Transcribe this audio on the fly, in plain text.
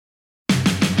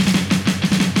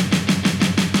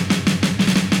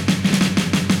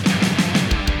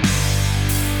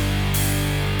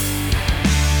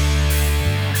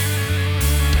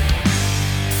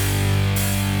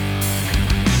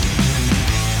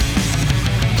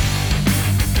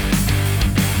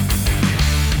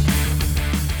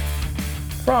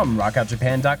From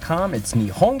rockoutjapan.com, it's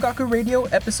Nihongaku Radio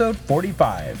episode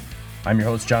 45. I'm your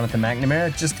host, Jonathan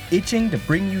McNamara, just itching to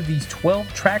bring you these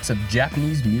 12 tracks of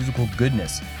Japanese musical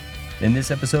goodness. In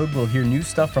this episode, we'll hear new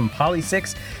stuff from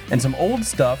Poly6 and some old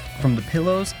stuff from The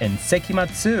Pillows and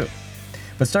Sekimatsu.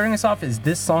 But starting us off is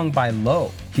this song by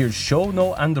Low. Here's Show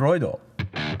no Androido. 「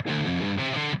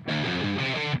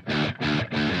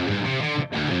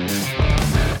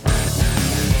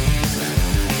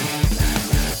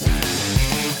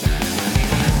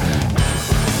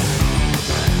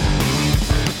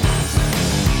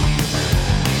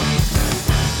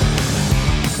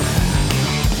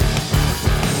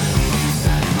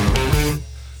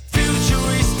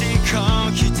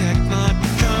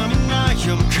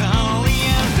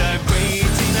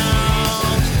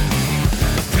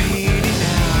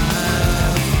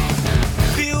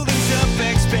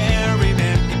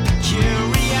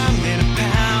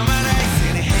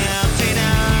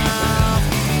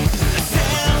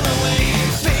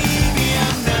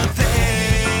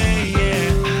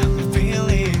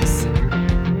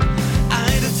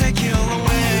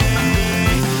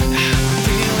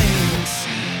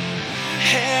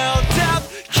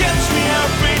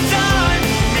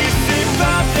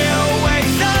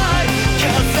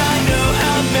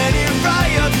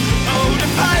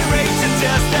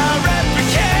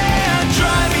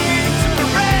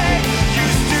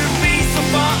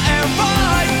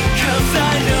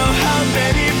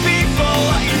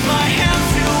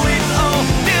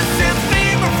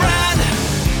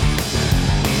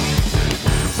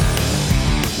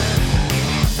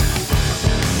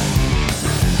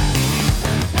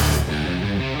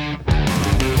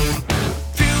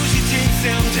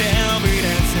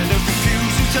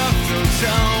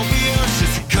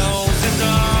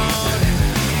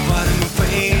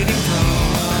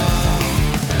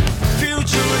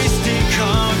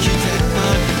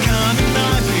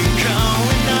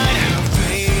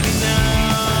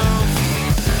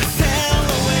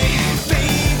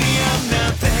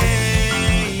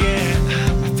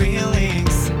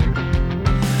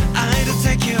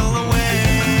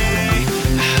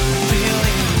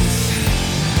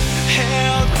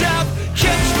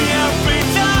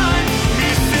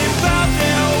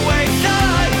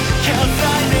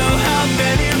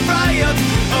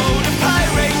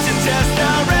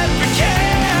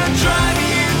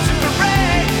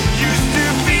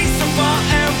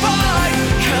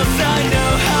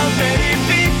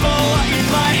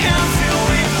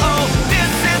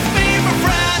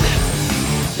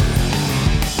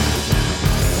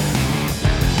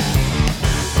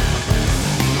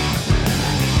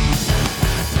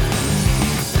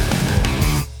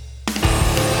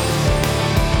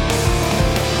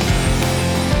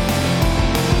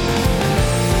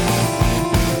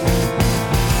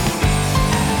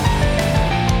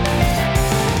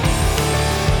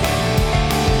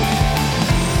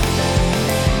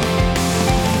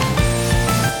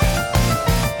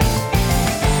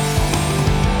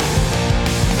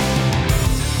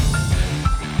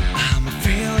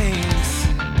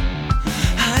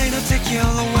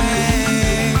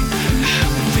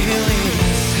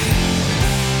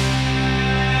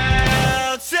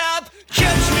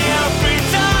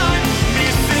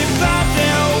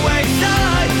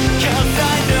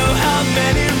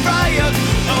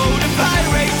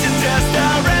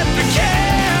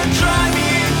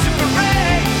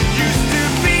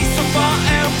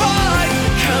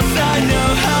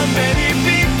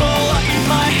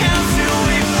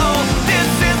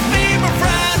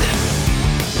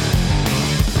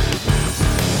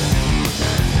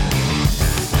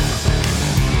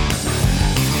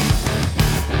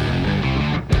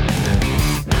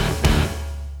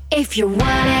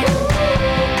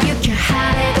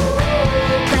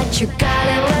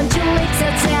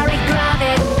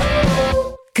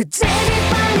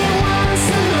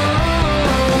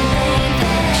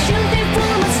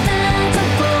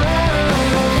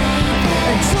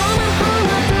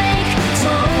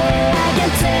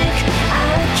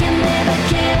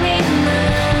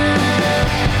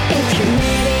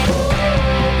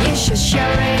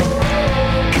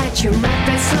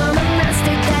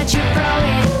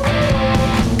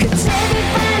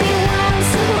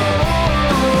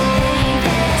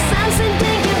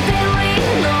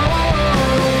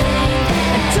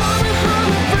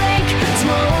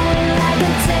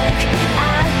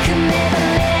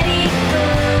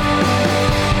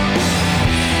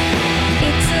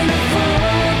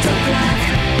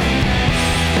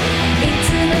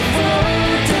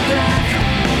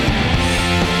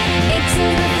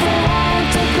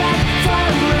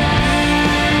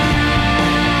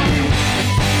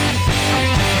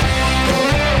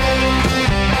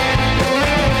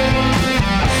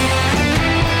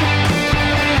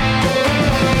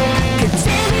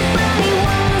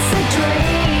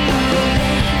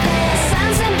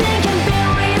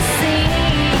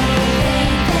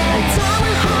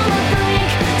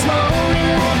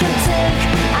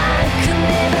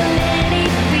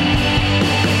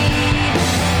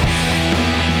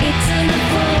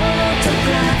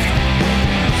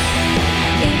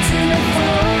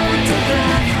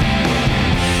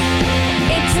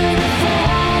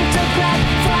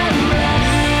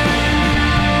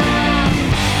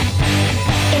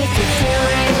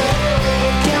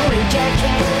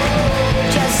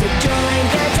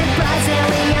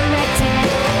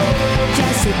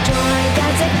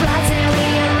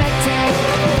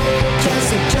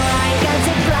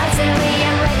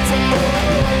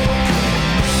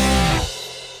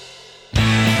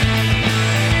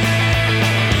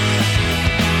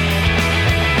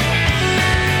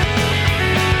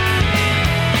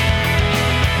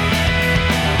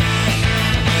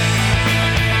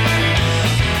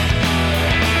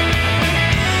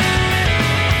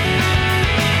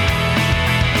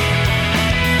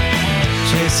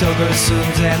息寸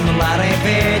前のラリービ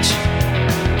ーチ、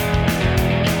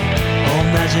同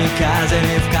じ風に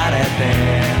吹かれて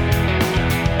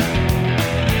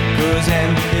偶然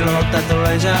拾ったト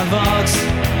レジャーボックス、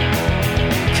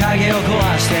鍵を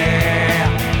壊して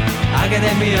開けて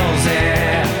みようぜ。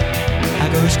拍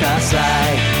手喝采、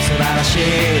素晴らしい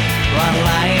ワン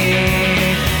ライ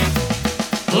ン。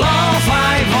ローファ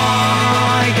イボ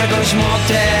ーイ隠し持っ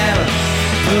てる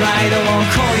プライドを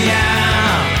今夜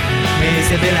見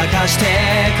せびらかしてく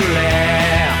れ。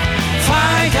フ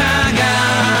ァイターが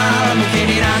向き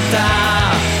になった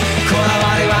こだ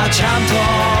わりはちゃんと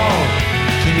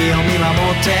君を見守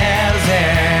ってるぜ。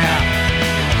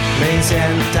臨戦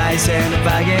態勢の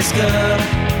バギースクール、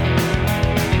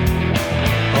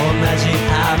同じ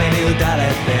雨に打たれ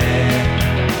て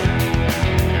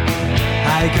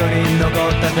廃墟に残っ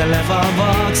たテレフォンボ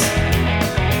ックス、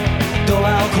ドア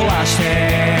を壊して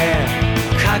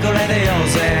隠れてよう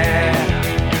ぜ。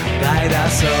大脱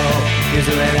走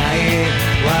譲れない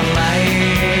ワンライ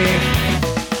ン。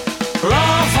ロー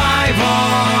ファイボ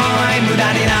ーイ無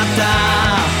駄になった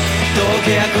同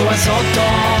契約はそっと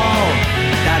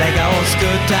誰かを救っ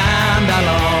たんだろ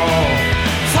う。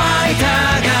ファイタ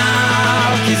ーが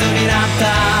傷になった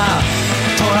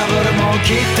トラブルも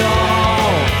きっと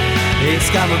い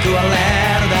つか報われる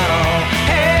だろう。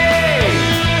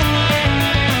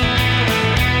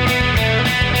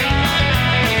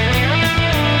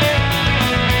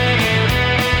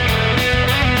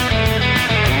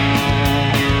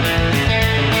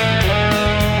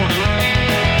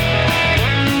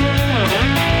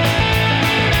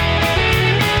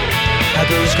拍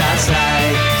手喝采、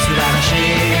素晴らしい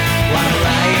ワンラ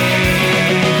イ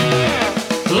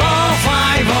ン。ローフ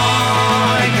ァイボー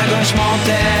イ隠し持っ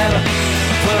てる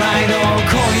プライドを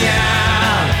今夜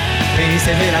見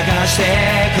せびらかして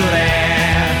くれ。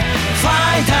ファ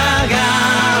イターが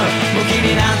武器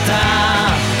になった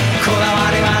こだ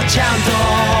わりはちゃんと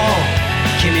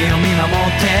君を見守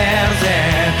ってるぜ。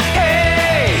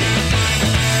Hey!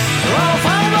 Roll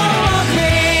five on lock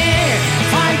me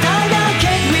ファイターが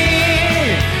kick me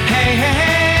Hey hey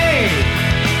hey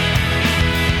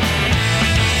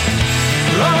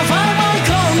Roll five on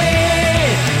call me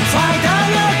ファイター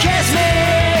が kiss me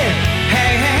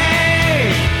Hey hey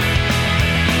hey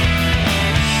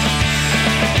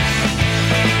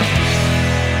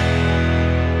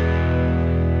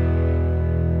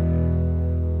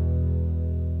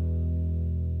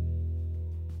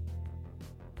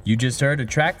You just heard a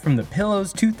track from the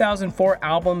Pillows' 2004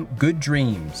 album Good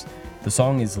Dreams. The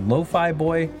song is Lo-Fi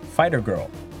Boy, Fighter Girl.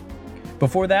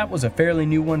 Before that was a fairly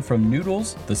new one from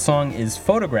Noodles. The song is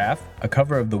Photograph, a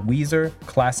cover of the Weezer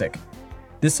classic.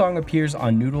 This song appears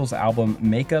on Noodles' album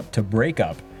Make Up to Break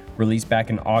Up, released back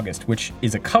in August, which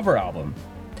is a cover album.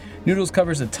 Noodles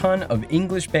covers a ton of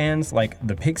English bands like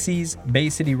the Pixies, Bay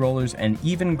City Rollers, and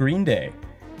even Green Day.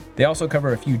 They also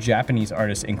cover a few Japanese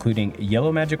artists including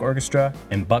Yellow Magic Orchestra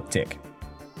and Bucktick.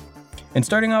 And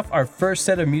starting off our first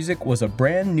set of music was a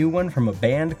brand new one from a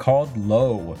band called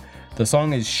Low. The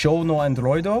song is Shou no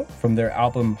Androido from their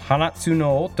album Hanatsu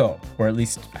no Oto, or at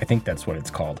least I think that's what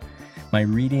it's called. My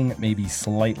reading may be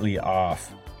slightly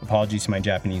off. Apologies to my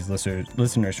Japanese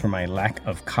listeners for my lack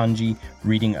of kanji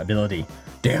reading ability.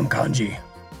 Damn kanji!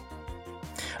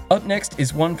 Up next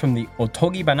is one from the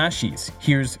Otogi Banashis.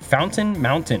 Here's Fountain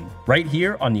Mountain, right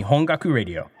here on Nihongaku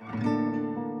Radio.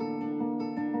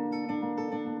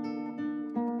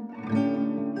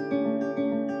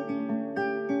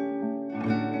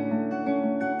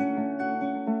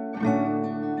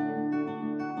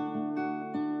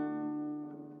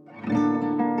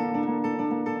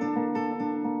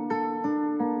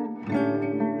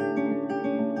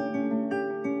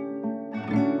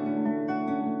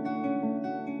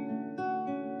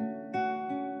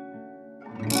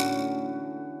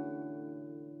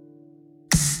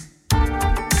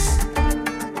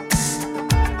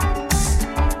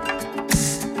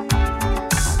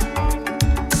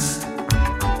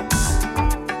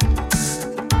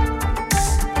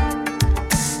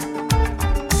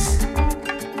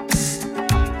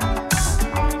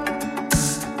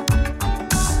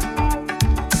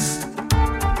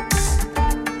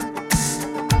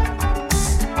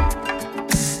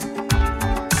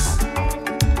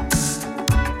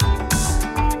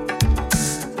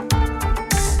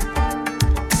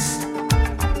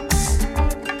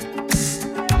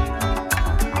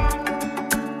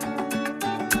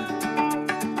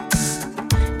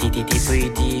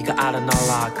 DVD があるな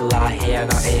ら暗い部屋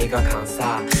が映画館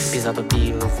さピザと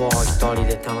ビールを一人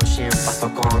で楽しむパソ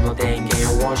コンの電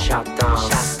源をシャッダ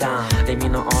ウンレミ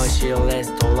の美味しいレ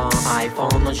ストラン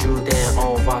iPhone の充電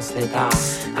を忘れた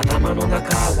頭の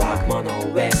中は雲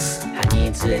の上歯に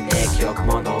連れて記憶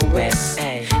物上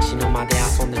死ぬまで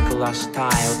遊んで暮らした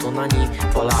い大人に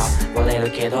笑われ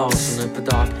るけどスヌープ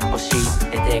ドッグ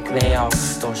教えてくれよ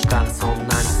どうしたらそんなに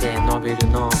背伸びる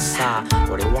のさ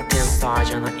俺は天才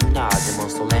じゃないんだでも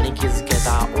それに気づけ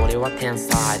た俺は天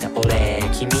才だ俺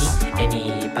君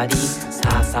anybody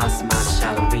さあさあスマッシ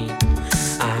ャルビー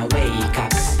I wake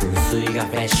up 噴水が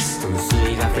フレッシュ噴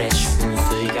水がフレッシュ噴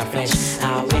水がフレッシュ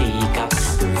I wake up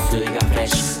噴水がフレッ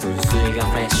シュ噴水が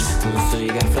フレッシュ噴水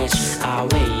がフレッシュ I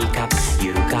wake up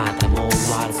夕方も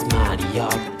終わるつまりよ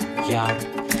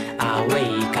I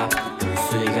wake up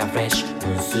噴水がフレッシュ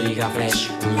噴水がフレッシ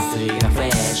ュ噴水がフレ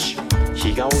ッシュ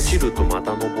日が落ちるとま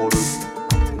た昇る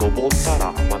登った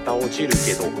らまた落ちる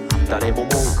けど誰も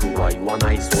文句は言わ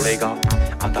ないそれが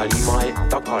当たり前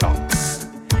だから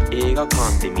映画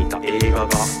館で見た映画が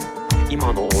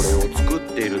今の俺を作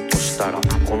ってるとしたら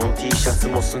この T シャツ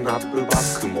もスナップバ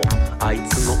ッグもあい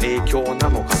つの影響な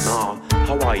のかな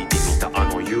ハワイで見たあ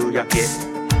の夕焼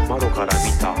け窓から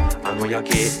見たあの夜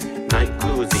景ナイク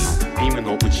ルージンビム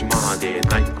の内まで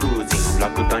ナイクルージンラ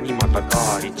クダにまたが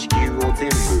り地球を全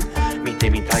部見て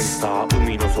みたいさ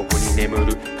海の底に眠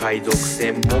る海賊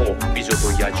船も美女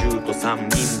と野獣と3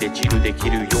人でチルでき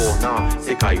るような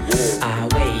世界を I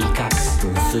wake up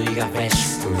噴水がフレッ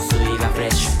シュ噴水がフレ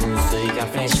ッシュ噴水が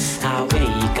フレッシュ I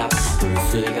wake up 噴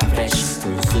水がフレッシ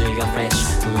ュ噴水がフレッシ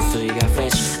ュ噴水がフレッ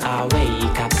シュ I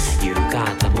wake up 夕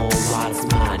方も終わるつ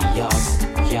まりよ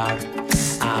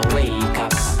I wake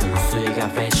up 噴水が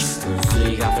フレッシュ噴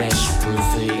水がフレッシュ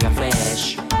噴水がフレッ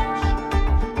シュ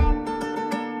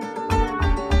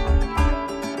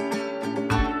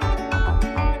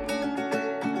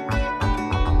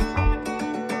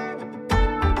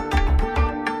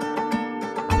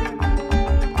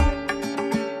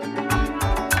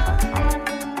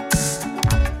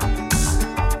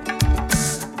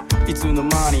いつの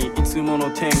間にいつもの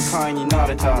展開にな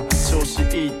れた調子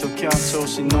いいときゃ調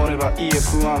子乗ればいい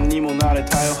不安にもなれ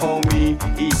たよ homie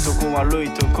いいとこ悪い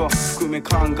とこ含め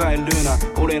考えるな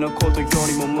俺のことよ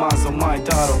りもまずお前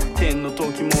だろ天の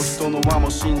時も人の輪も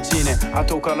信じね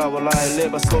後から笑えれ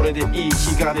ばそれでいい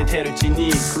日が出てるうち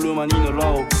に車に乗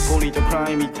ろうボニーとクラ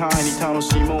イみたいに楽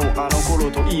しもうあの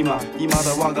頃と今未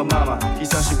だわがまま久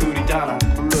しぶりだなル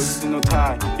ックスの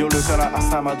タイ夜から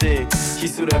朝までひ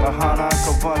すれば鼻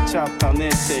変わっちゃったね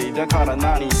ってだから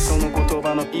何その言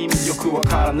葉の意味よくわ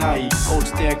からない落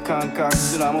ちて感覚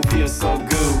すらも feel so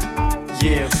good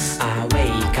yeah I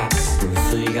wake up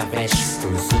噴水がフレッシュ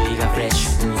噴水がフレッシ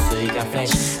ュ噴水がフレッ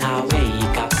シュ I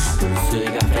wake up 噴水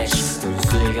がフレッシュ噴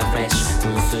水がフレッシュ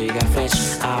噴水がフレッ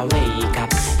シュ I wake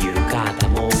up 夕方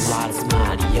も終わるつ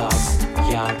まりよ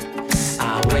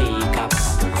I wake up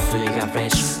噴水がフレッ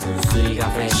シュ噴水が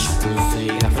フレッシュ噴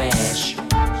水がフレッシュ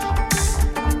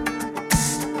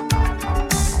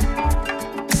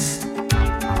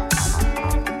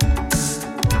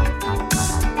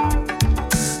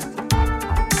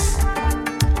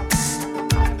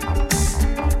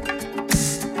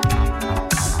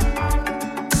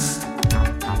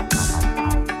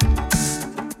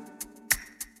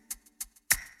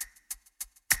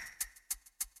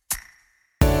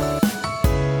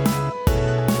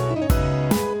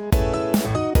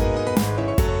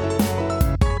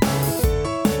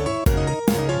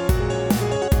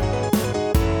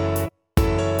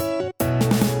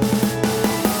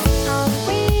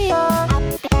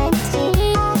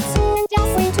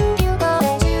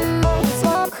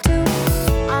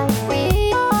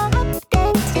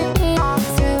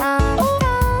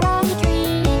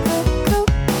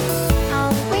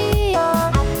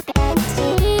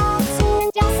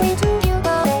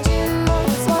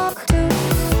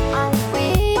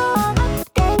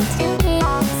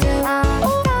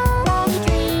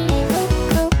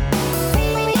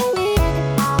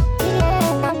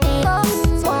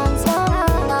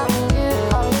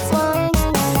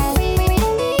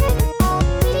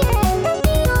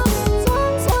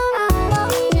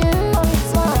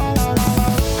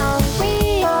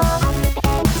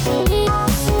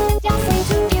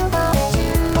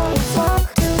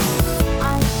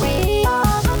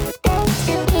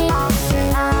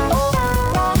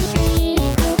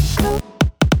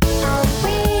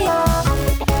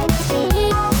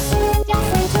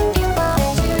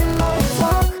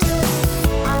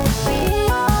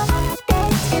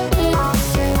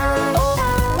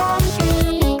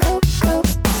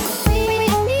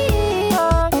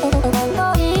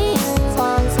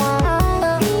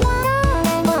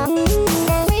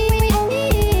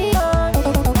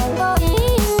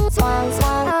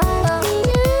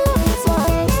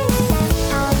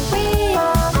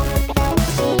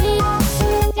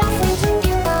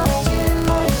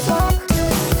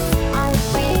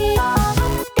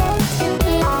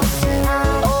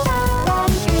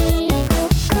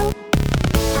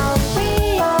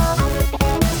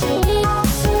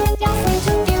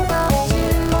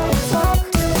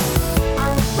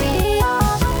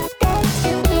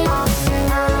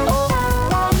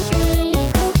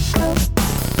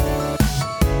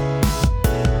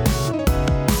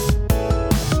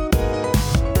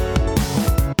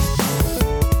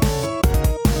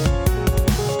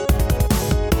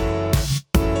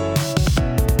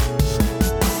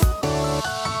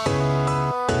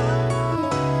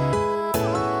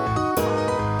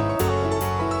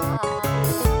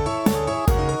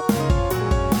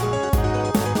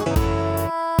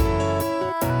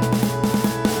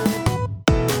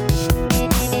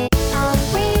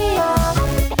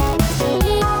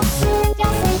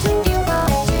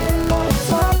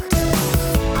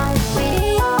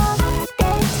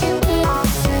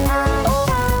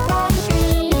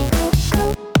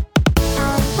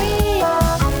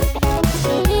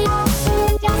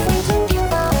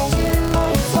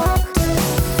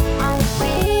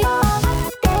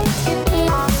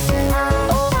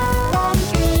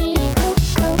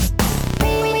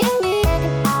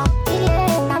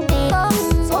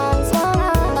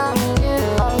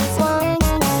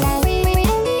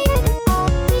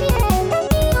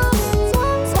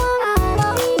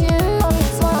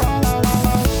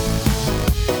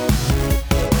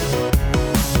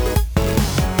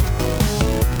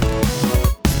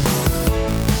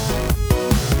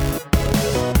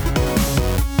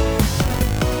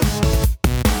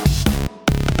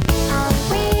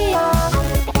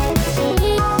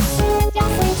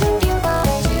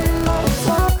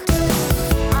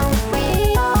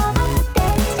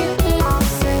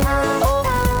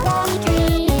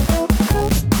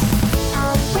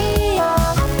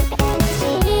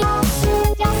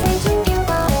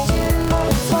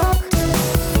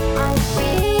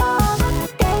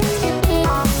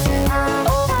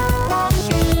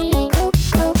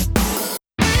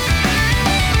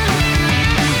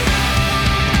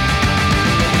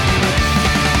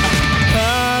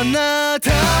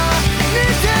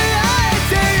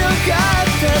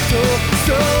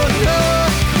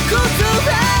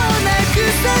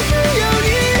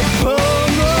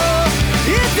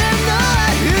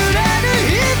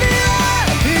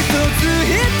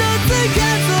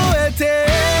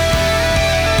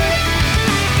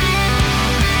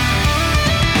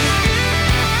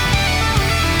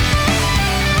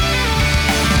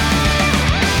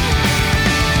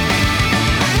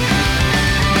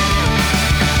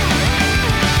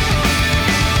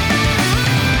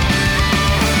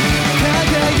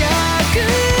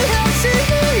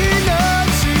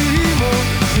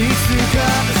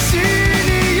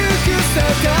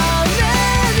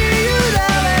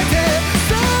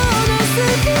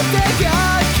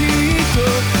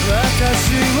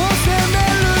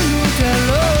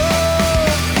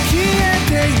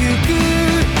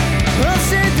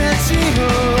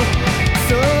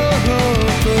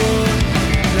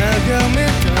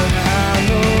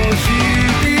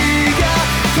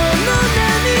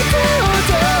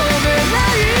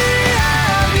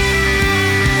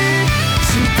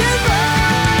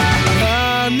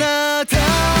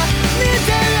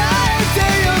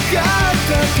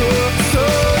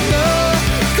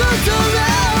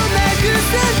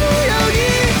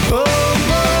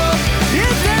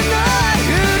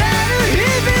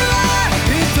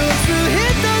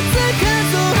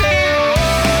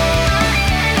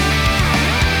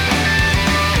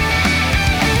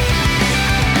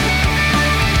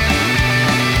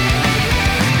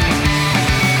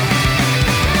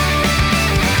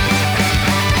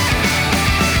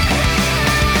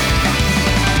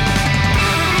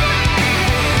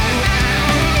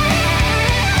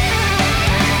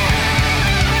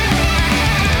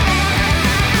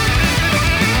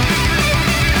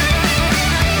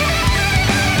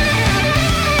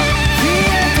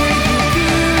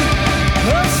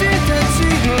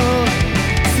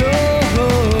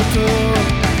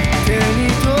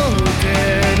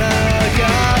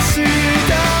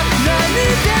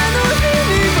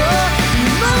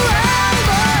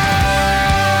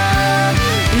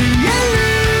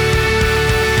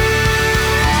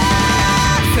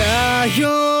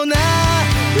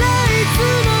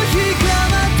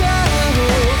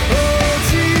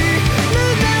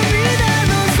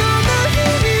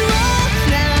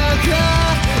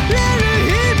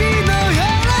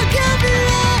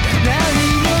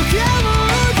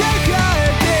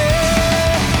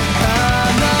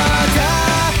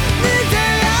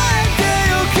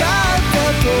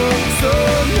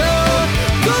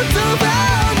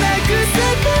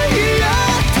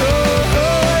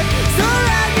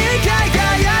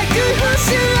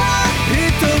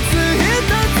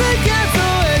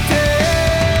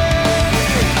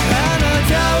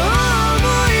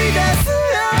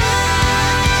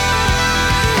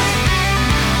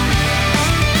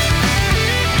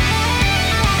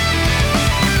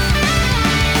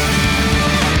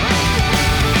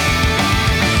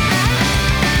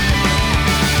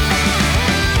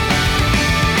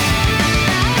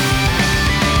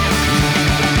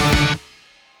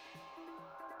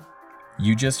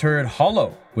You just heard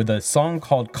Hollow with a song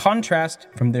called Contrast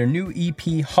from their new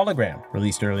EP Hologram,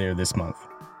 released earlier this month.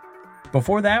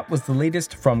 Before that was the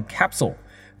latest from Capsule.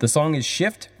 The song is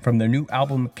Shift from their new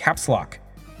album Caps Lock.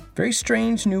 Very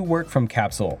strange new work from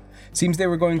Capsule. Seems they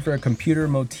were going for a computer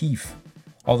motif.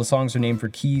 All the songs are named for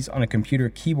keys on a computer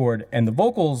keyboard, and the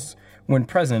vocals, when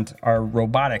present, are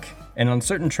robotic, and on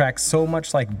certain tracks so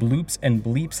much like bloops and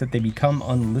bleeps that they become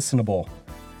unlistenable.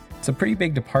 It's a pretty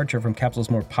big departure from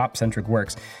Capsule's more pop-centric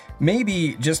works.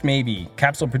 Maybe, just maybe,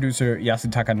 Capsule producer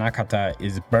Yasutaka Nakata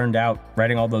is burned out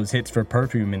writing all those hits for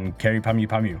Perfume and Keri Pamyu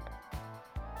Pamyu.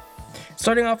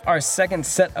 Starting off our second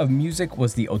set of music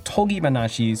was the Otogi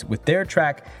Manashis with their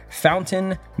track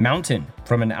Fountain Mountain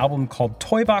from an album called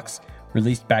Toy Box,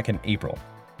 released back in April.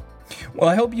 Well,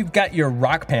 I hope you've got your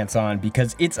rock pants on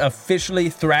because it's officially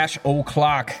thrash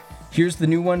o'clock. Here's the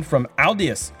new one from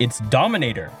Aldius. It's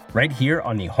Dominator, right here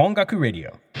on Nihongaku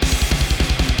Radio.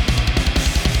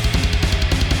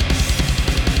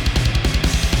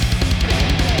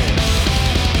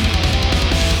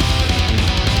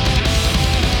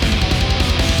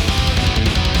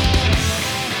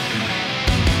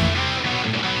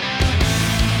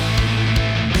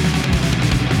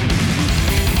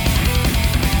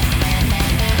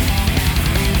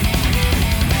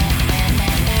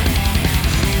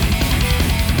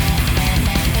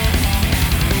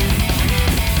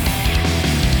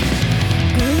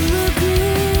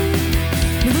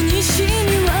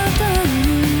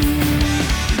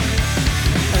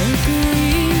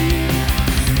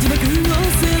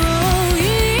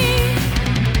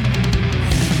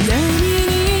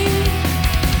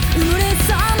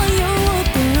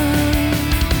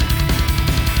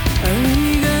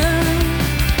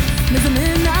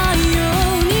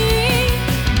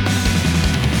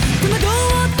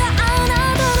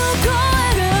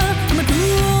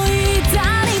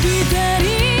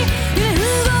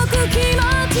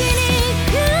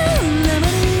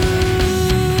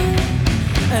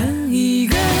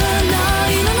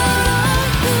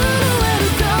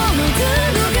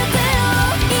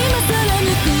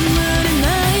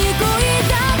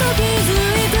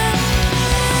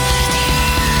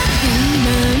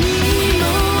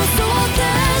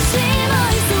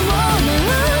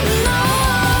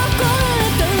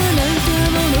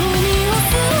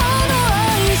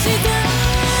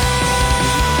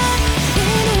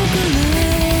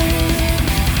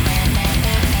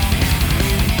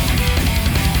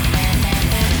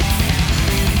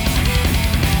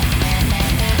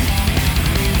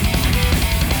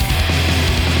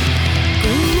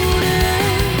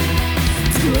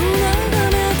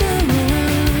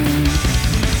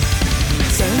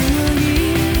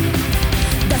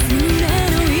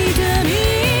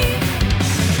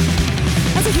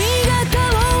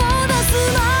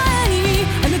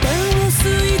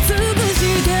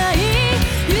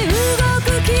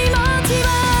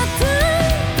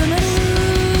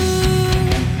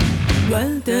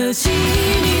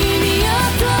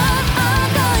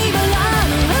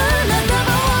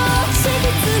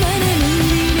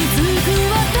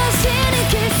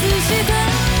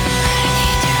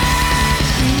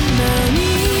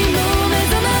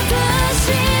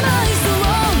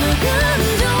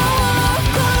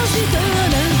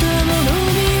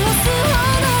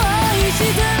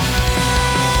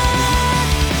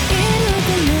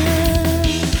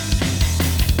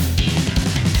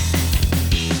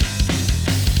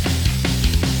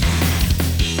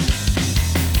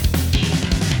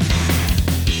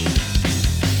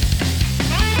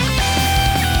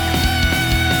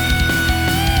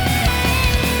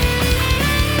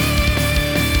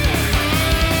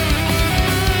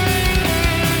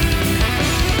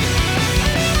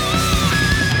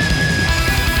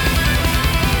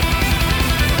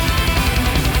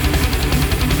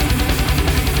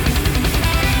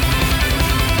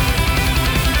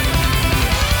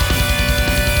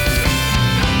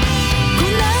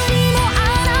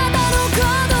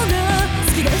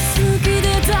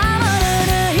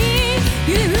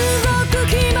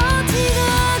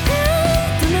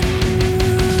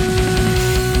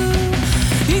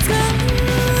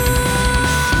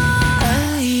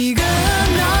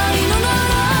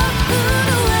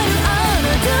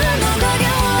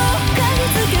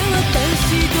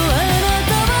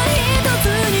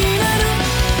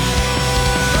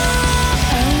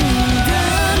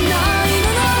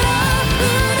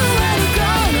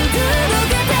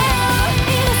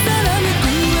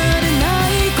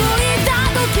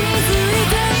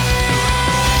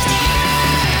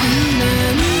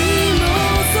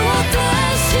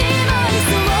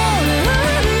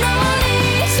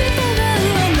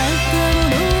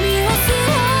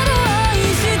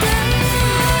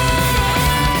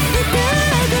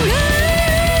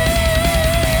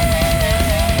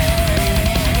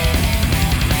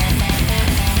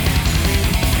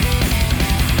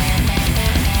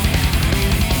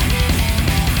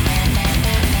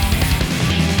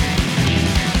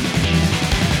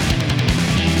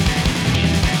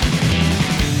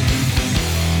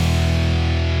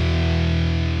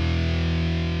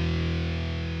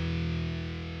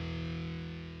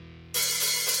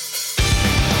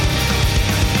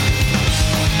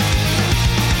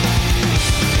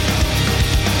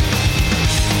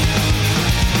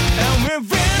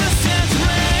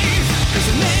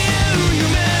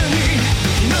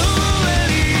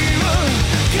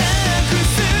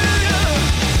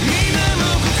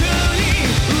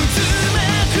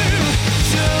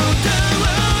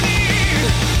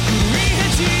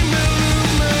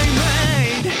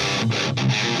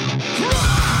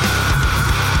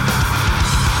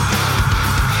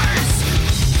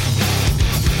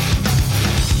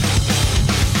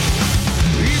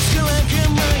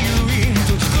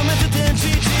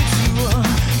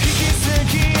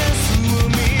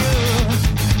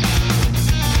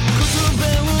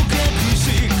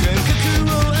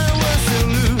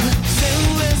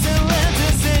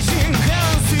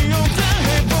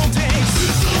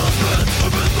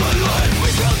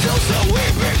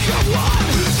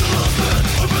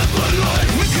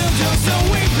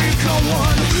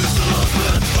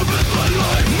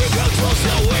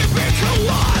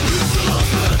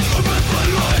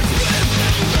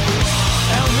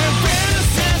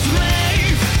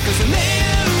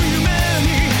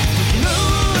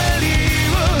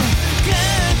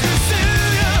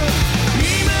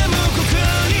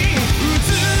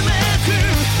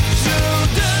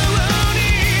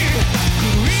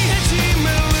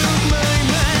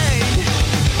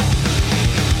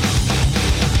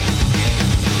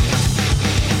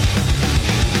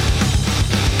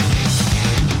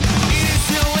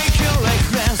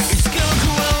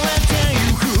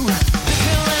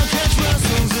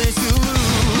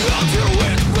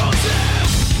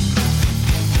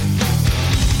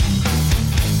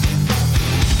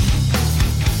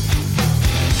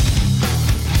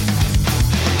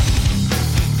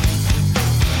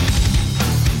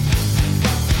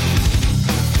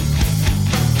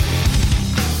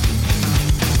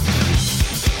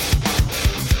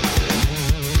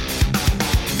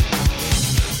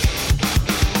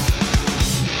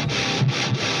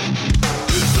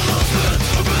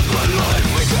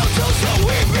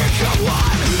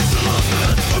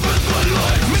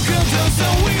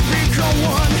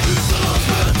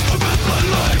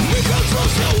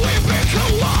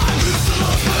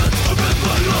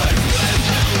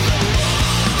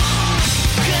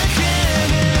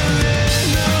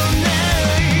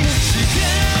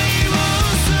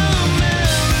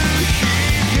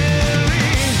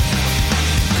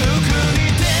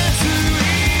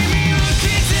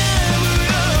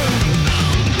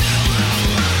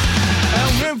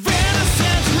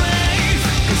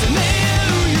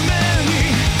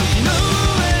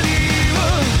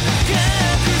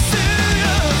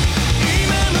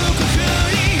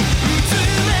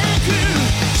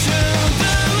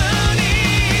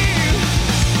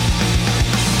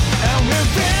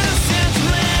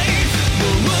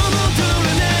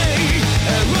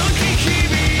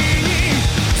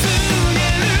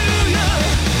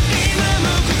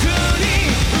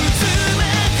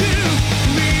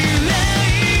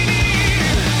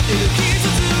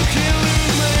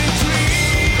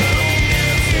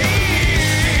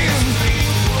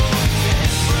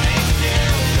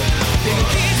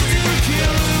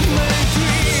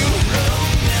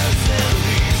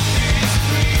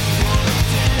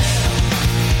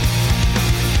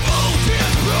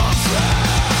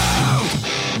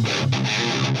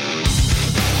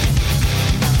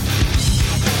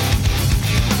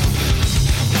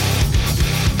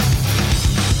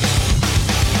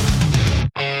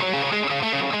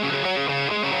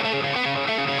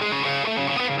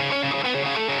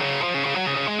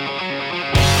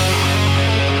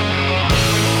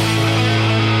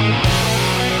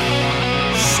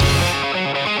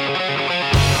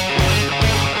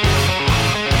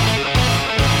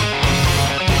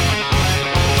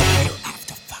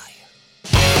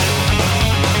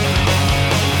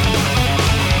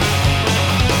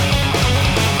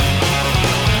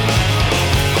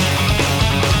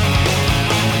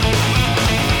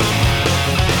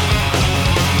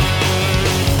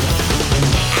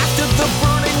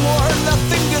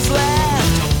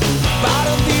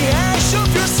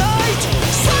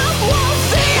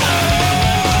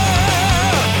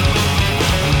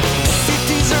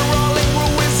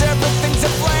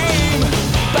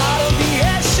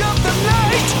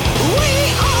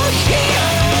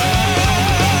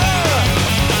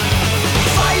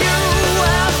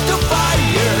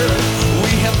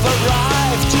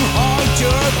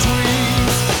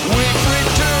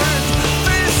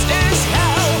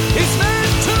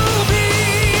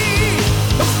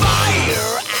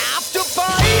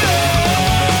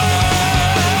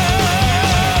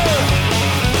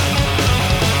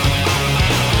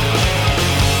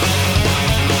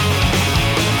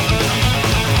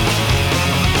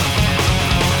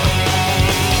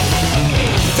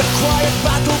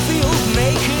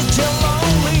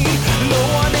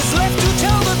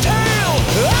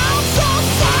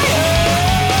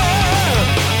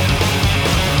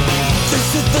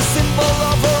 symbol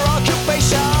of her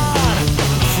occupation,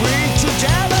 free to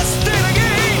devastate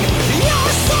again your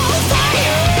soul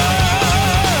fire.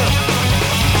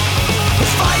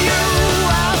 Fire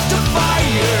after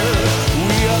fire,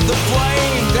 we are the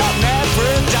flame that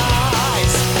never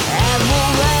dies, and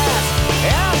will laugh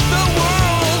at the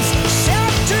world's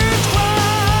shattered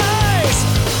cries.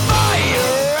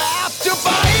 Fire after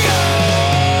fire.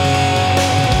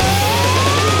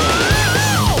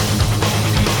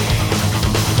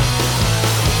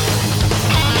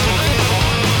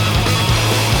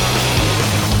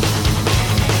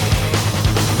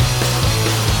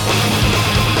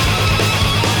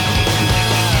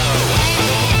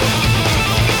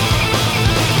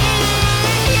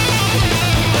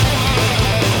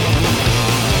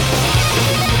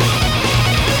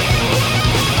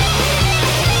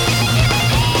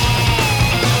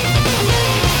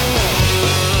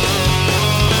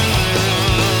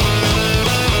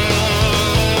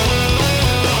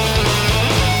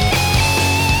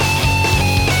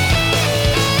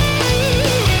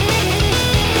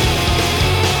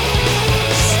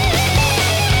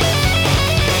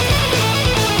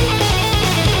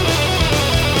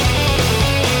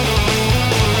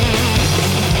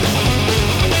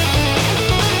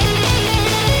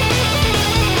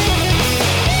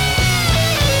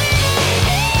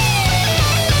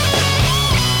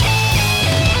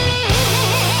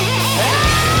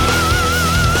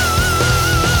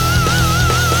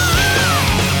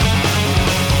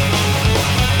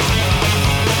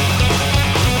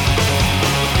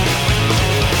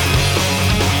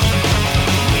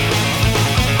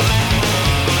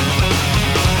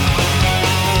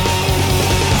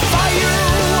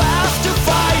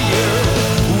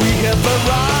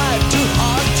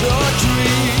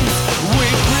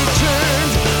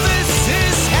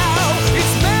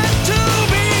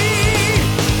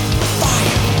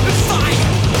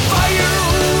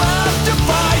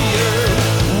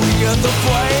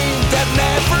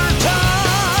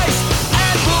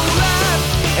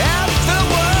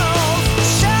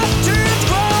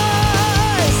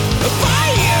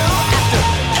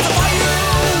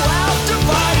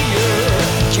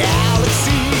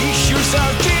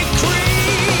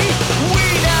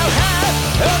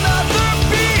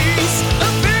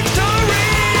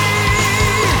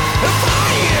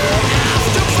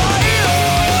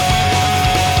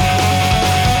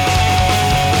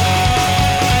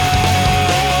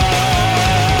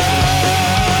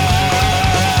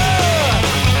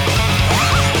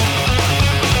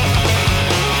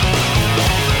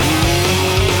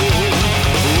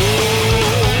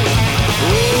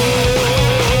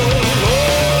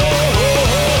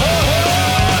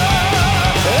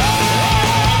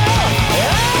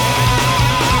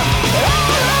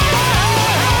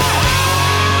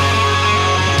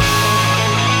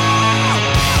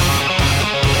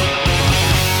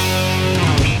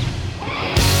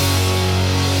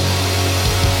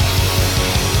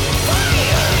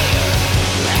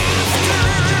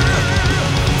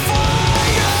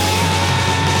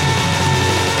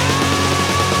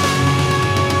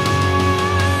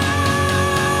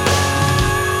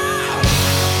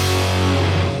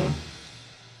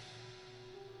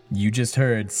 You just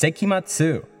heard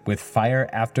Sekimatsu with Fire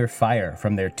After Fire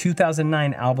from their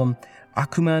 2009 album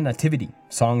Akuma Nativity,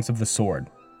 Songs of the Sword.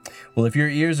 Well, if your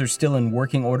ears are still in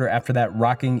working order after that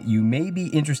rocking, you may be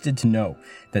interested to know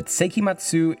that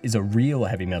Sekimatsu is a real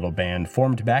heavy metal band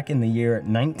formed back in the year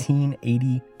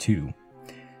 1982.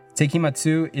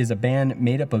 Sekimatsu is a band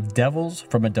made up of devils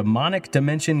from a demonic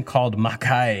dimension called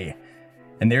Makai,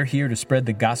 and they're here to spread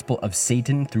the gospel of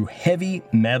Satan through heavy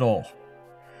metal.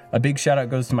 A big shout out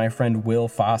goes to my friend Will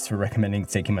Foss for recommending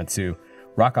Sekimatsu.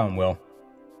 Rock on, Will.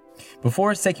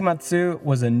 Before Sekimatsu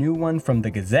was a new one from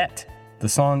the Gazette. The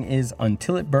song is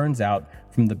Until It Burns Out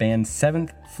from the band's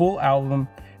 7th full album,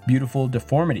 Beautiful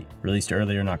Deformity, released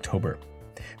earlier in October.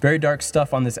 Very dark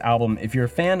stuff on this album. If you're a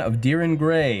fan of Deer and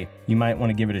Grey, you might want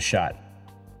to give it a shot.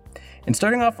 And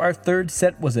starting off our third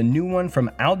set was a new one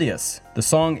from Aldius. The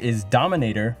song is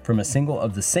Dominator from a single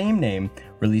of the same name,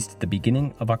 released at the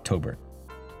beginning of October.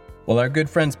 Well, our good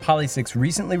friends Poly6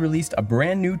 recently released a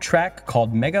brand new track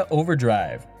called Mega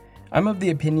Overdrive. I'm of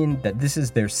the opinion that this is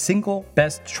their single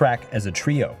best track as a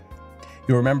trio.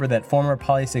 You'll remember that former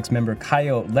Poly6 member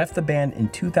Kaio left the band in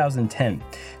 2010.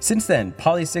 Since then,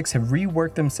 Poly6 have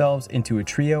reworked themselves into a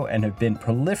trio and have been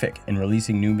prolific in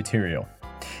releasing new material.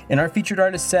 In our featured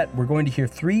artist set, we're going to hear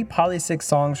 3 Poly6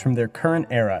 songs from their current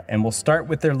era, and we'll start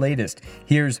with their latest.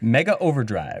 Here's Mega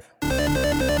Overdrive.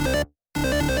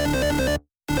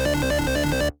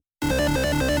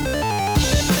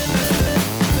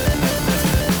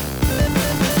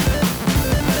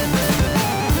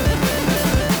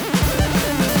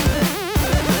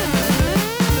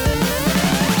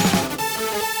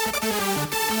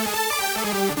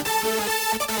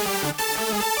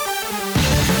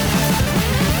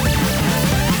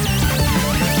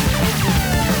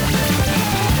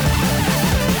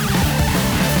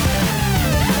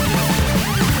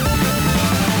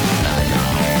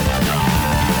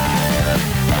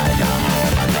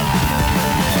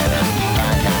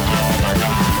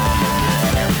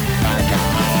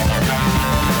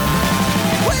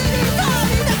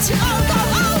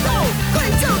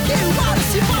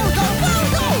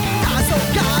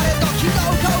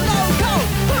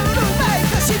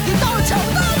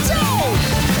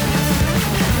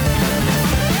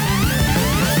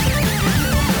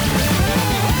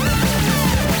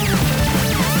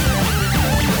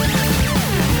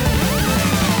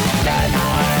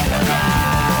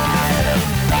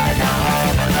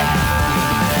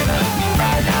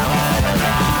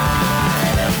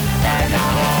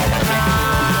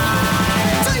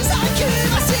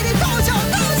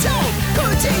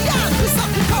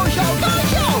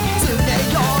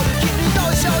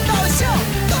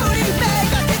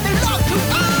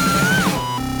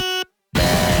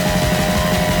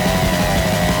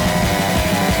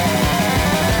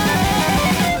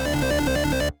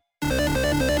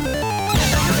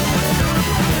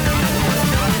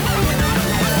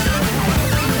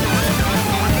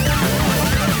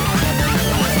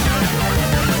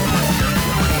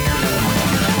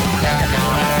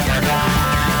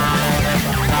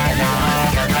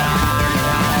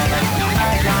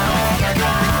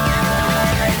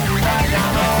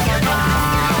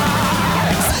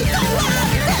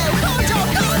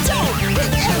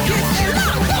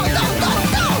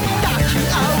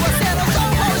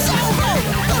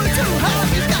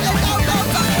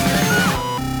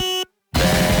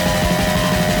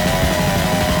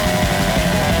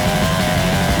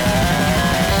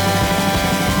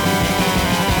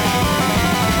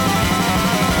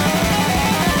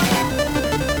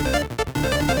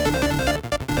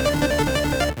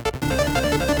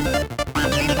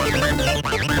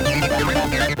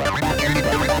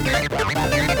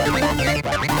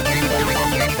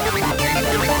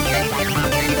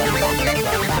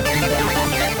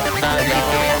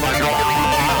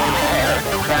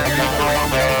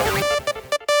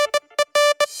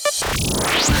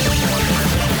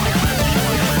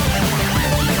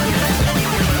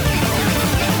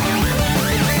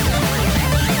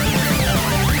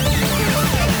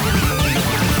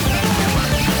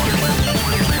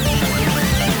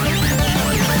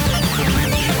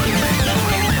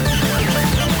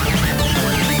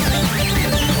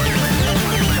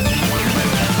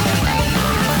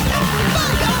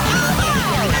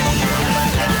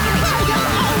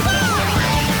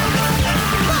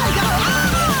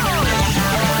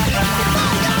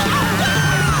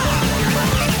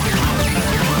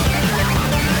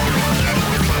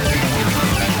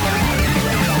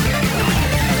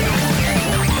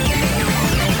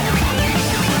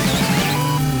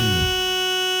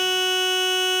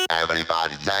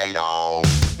 Everybody say no.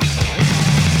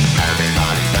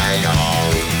 Everybody say no.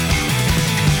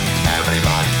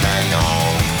 Everybody say no.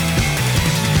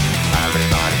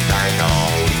 Everybody say no.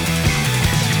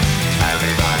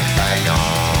 Everybody say no.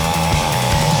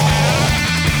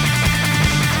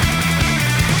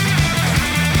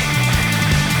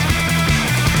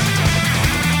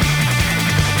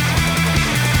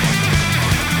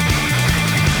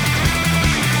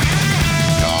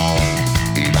 No,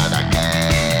 今だけ。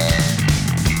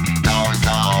No,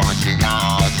 no.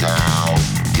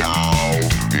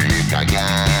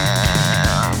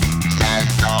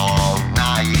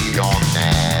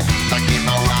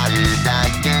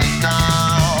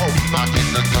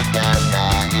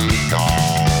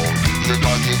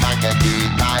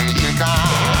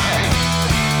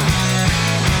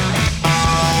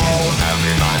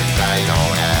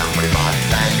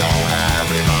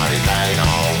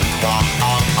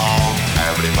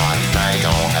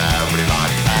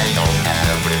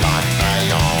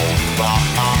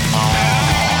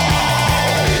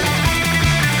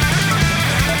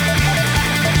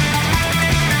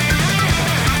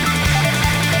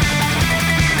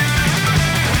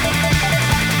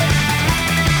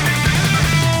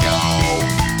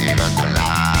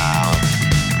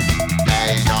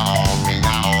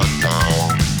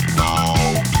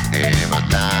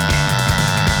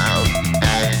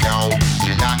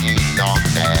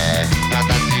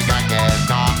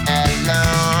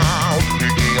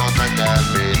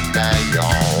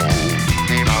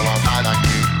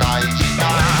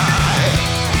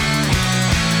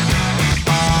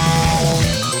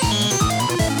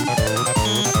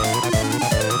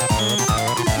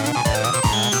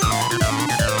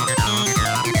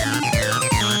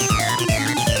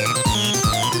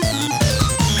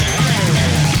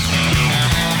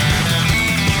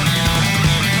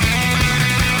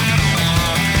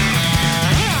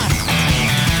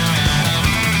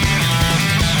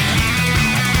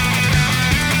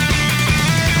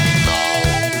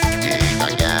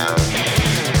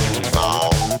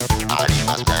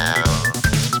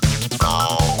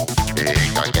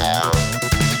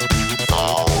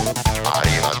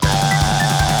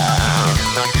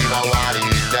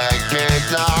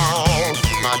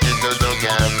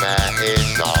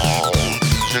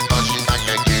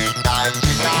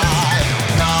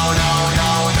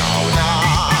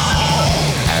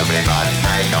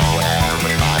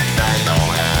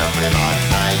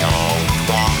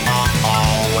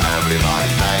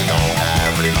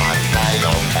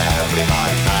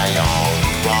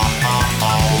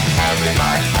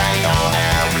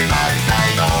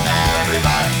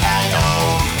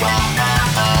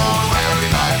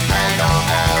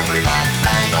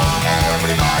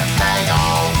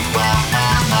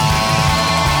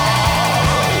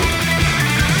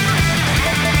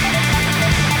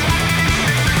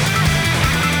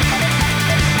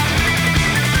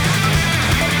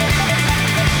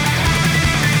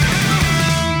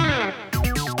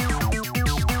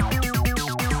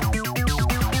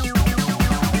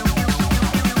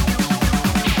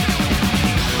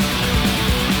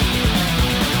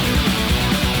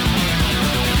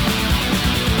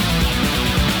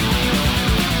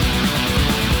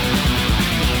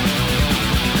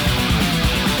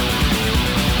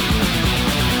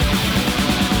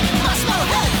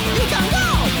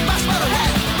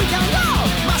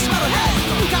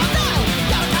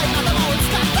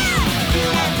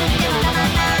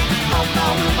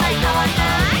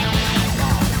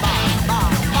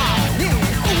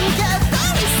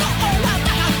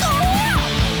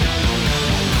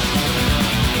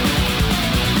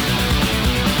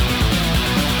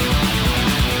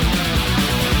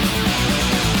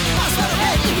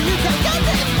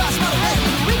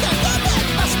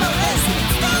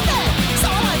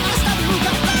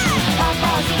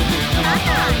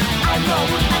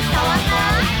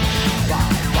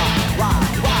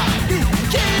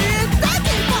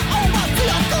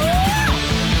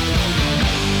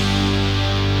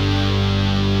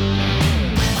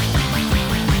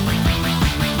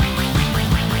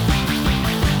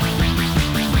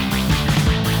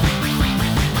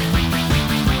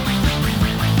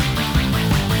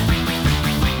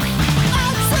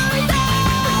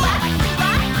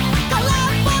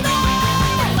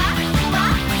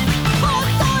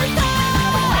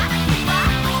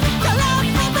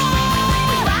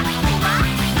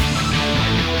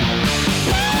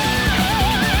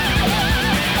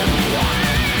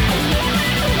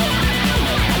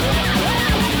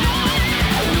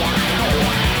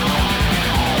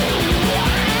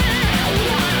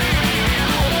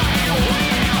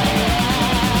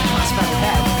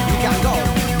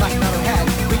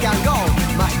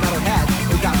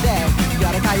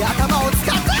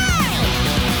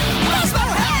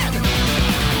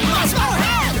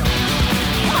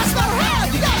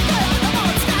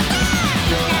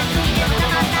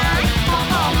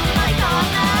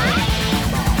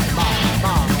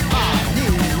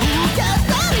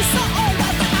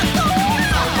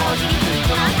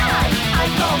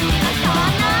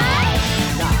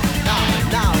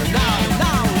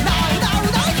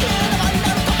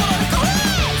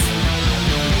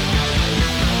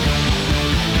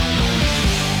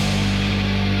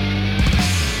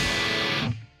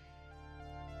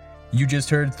 You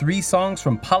just heard 3 songs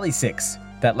from Polysix.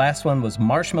 That last one was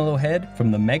Marshmallow Head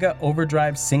from the Mega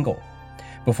Overdrive single.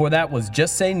 Before that was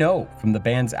Just Say No from the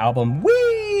band's album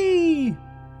Whee!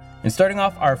 And starting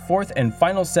off our 4th and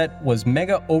final set was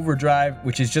Mega Overdrive,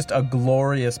 which is just a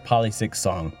glorious Polysix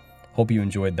song. Hope you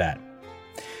enjoyed that.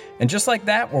 And just like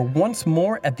that, we're once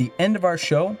more at the end of our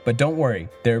show, but don't worry,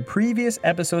 there are previous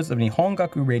episodes of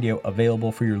Nihongaku Radio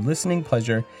available for your listening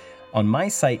pleasure on my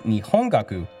site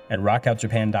Nihongaku at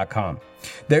rockoutjapan.com.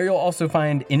 There you'll also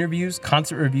find interviews,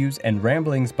 concert reviews, and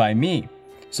ramblings by me,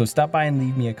 so stop by and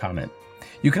leave me a comment.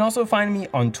 You can also find me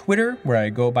on Twitter, where I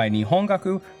go by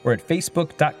Nihongaku, or at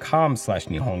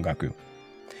facebook.com/Nihongaku.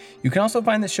 You can also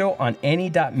find the show on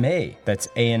ani.me, that's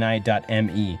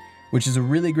ani.me, which is a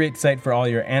really great site for all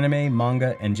your anime,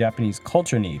 manga, and Japanese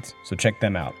culture needs, so check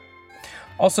them out.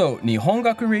 Also,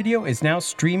 Nihongaku Radio is now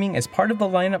streaming as part of the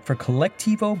lineup for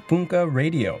Collectivo Bunka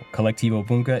Radio. Collectivo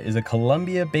Bunka is a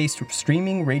Colombia-based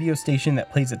streaming radio station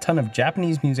that plays a ton of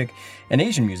Japanese music and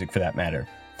Asian music for that matter.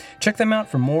 Check them out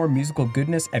for more musical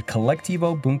goodness at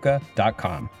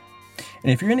collectivobunka.com.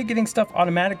 And if you're into getting stuff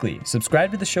automatically, subscribe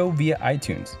to the show via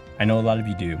iTunes. I know a lot of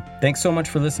you do. Thanks so much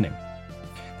for listening.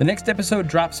 The next episode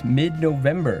drops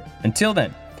mid-November. Until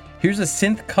then, here's a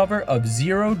synth cover of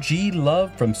Zero G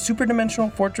Love from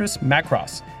Superdimensional Fortress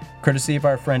Macross, courtesy of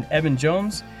our friend Evan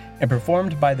Jones, and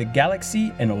performed by The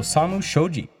Galaxy and Osamu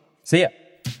Shoji. See ya!